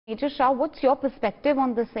Major Shah, what's your perspective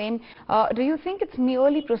on the same? Do you think it's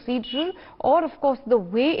merely procedural, or of course the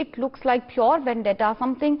way it looks like pure vendetta,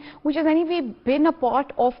 something which has anyway been a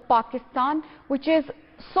part of Pakistan, which is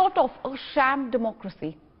sort of a sham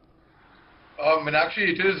democracy? Meenakshi,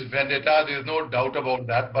 it is vendetta, there is no doubt about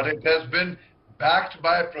that, but it has been backed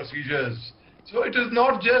by procedures. So it is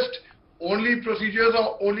not just only procedures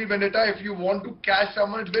or only vendetta. If you want to catch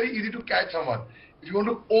someone, it's very easy to catch someone. If you want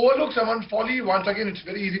to overlook someone's folly, once again, it's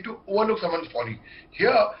very easy to overlook someone's folly.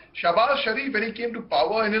 Here, Shahbaz Sharif, when he came to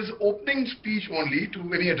power, in his opening speech only,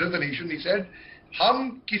 when he addressed the nation, he said,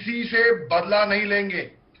 "Hum kisi se badla nahi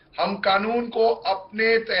lenge. Hum कानून को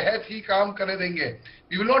अपने तहत ही काम करने देंगे."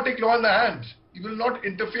 We will not take law in the hands. We will not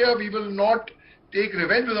interfere. We will not take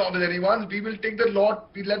revenge with anyone. We will take the law.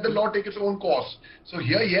 We let the law take its own course. So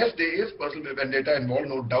here, yes, there is personal vendetta involved,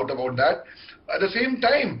 no doubt about that. At the same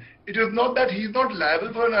time, it is not that he is not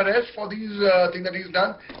liable for an arrest for these things that he's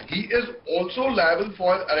done. He is also liable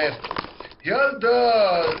for an arrest. Here,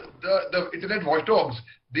 the internet watchdogs,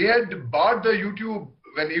 they had barred the YouTube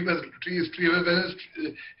when he was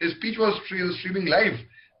his speech was streaming live.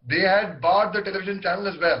 They had barred the television channel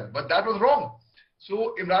as well, but that was wrong.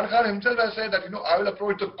 So Imran Khan himself has said that, I will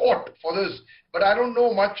approach the court for this, but I don't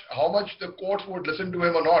know how much the courts would listen to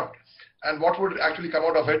him or not, and what would actually come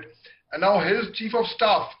out of it. And now his chief of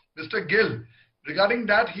staff, Mr. Gill, regarding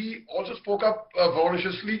that, he also spoke up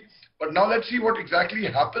voraciously. But now let's see what exactly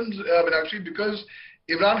happens, because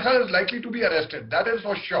Imran Khan is likely to be arrested. That is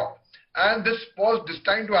for sure. And this was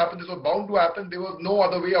destined to happen. This was bound to happen. There was no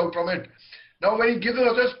other way out from it. Now, when he gives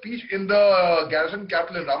another speech in the garrison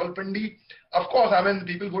capital in Rawalpindi, of course,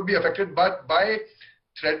 people would be affected, but by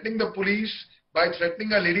threatening the police, by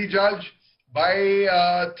threatening a lady judge, by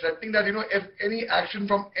threatening that, if any action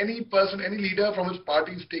from any person, any leader from his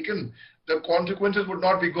party is taken, the consequences would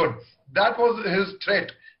not be good. That was his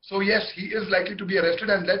threat. So yes, he is likely to be arrested,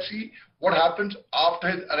 and let's see what happens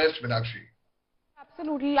after his arrest, Meenakshi.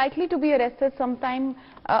 Absolutely, likely to be arrested sometime,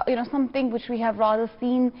 something which we have rather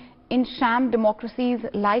seen in sham democracies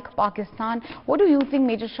like Pakistan. What do you think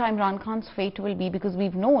Major Shah Imran Khan's fate will be? Because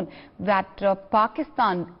we've known that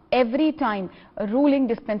Pakistan, every time a ruling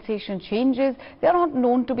dispensation changes, they're not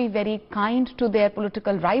known to be very kind to their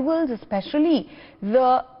political rivals, especially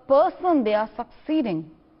the person they are succeeding.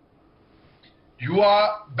 You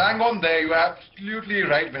are bang on there. You are absolutely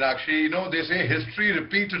right, Meenakshi. They say history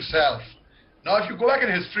repeats itself. Now, if you go back in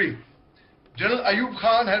history, General Ayub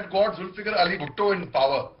Khan had got Zulfikar Ali Bhutto in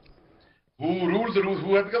power,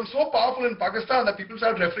 who had become so powerful in Pakistan that people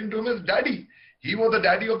started referring to him as daddy. He was the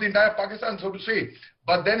daddy of the entire Pakistan, so to say.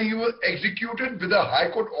 But then he was executed with a High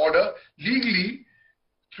Court order legally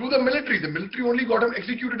through the military. The military only got him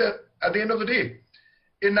executed at the end of the day.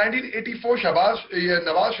 In 1984,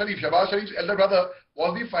 Nawaz Sharif's elder brother,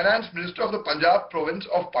 was the finance minister of the Punjab province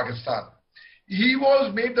of Pakistan. He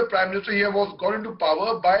was made the prime minister. He was got into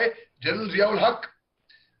power by General Ziaul Haq.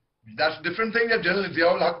 That's a different thing that General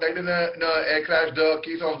Ziaul Haq died in an air crash, the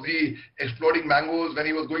case of the exploding mangoes when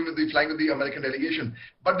he was flying with the American delegation.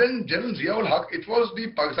 But then General Ziaul Haq, it was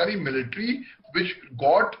the Pakistani military which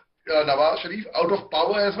got Nawaz Sharif out of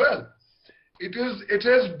power as well. It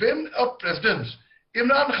has been a precedence.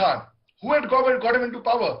 Imran Khan, who had got him into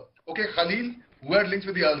power? Okay, Khalil, who had links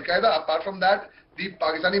with the Al-Qaeda. Apart from that, the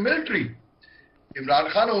Pakistani military.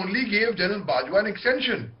 Imran Khan only gave General Bajwa an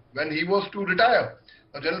extension when he was to retire.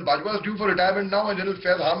 Now, General Bajwa is due for retirement now, and General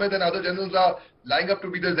Faiz Ahmed and other generals are lining up to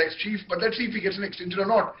be the next chief. But let's see if he gets an extension or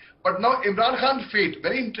not. But now Imran Khan's fate,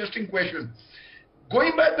 very interesting question.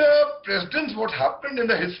 Going by the presidents, what happened in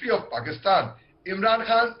the history of Pakistan, Imran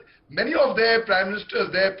Khan, many of their prime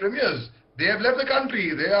ministers, their premiers, they have left the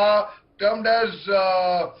country. They are termed as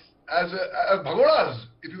bhagodas,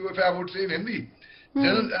 if I would say in Hindi.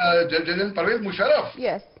 General Parvez Musharraf.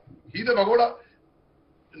 Yes. He's a bhagoda.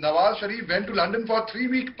 Nawaz Sharif went to London for a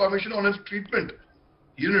 3-week permission on his treatment.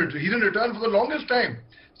 He didn't return for the longest time.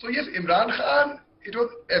 So yes, Imran Khan, it was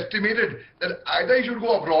estimated that either he should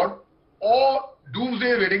go abroad, or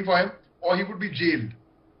doomsday waiting for him, or he would be jailed,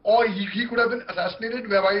 or he could have been assassinated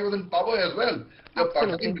while he was in power as well. The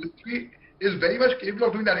Pakistani military is very much capable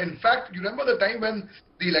of doing that. In fact, you remember the time when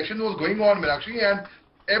the election was going on, Meenakshi, and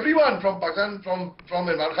everyone from Pakistan, from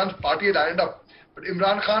Imran Khan's party had lined up, but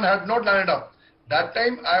Imran Khan had not lined up. That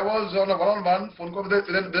time I was on a one-on-one phone call with a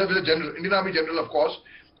general, Indian Army general, of course,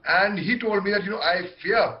 and he told me that, I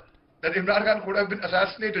fear that Imran Khan could have been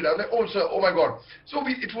assassinated. I was like, oh sir, oh my God. So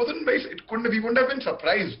we wouldn't have been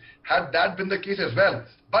surprised had that been the case as well.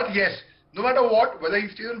 But yes, no matter what, whether he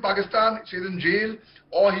stays in Pakistan, stays in jail,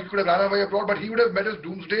 or he could have run away abroad, but he would have met his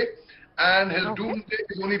doomsday, and his doomsday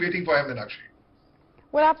is only waiting for him, Meenakshi.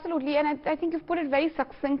 Well, absolutely, and I think you've put it very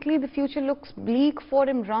succinctly. The future looks bleak for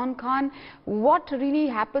Imran Khan. What really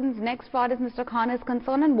happens next far as Mr. Khan is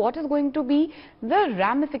concerned, and what is going to be the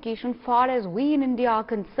ramification far as we in India are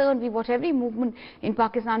concerned? We watch every movement in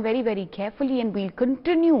Pakistan very, very carefully, and we'll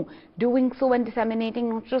continue doing so and disseminating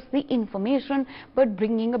not just the information, but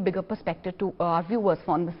bringing a bigger perspective to our viewers.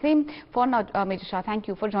 On the same, for now, Major Shah, thank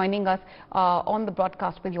you for joining us on the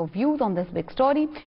broadcast with your views on this big story.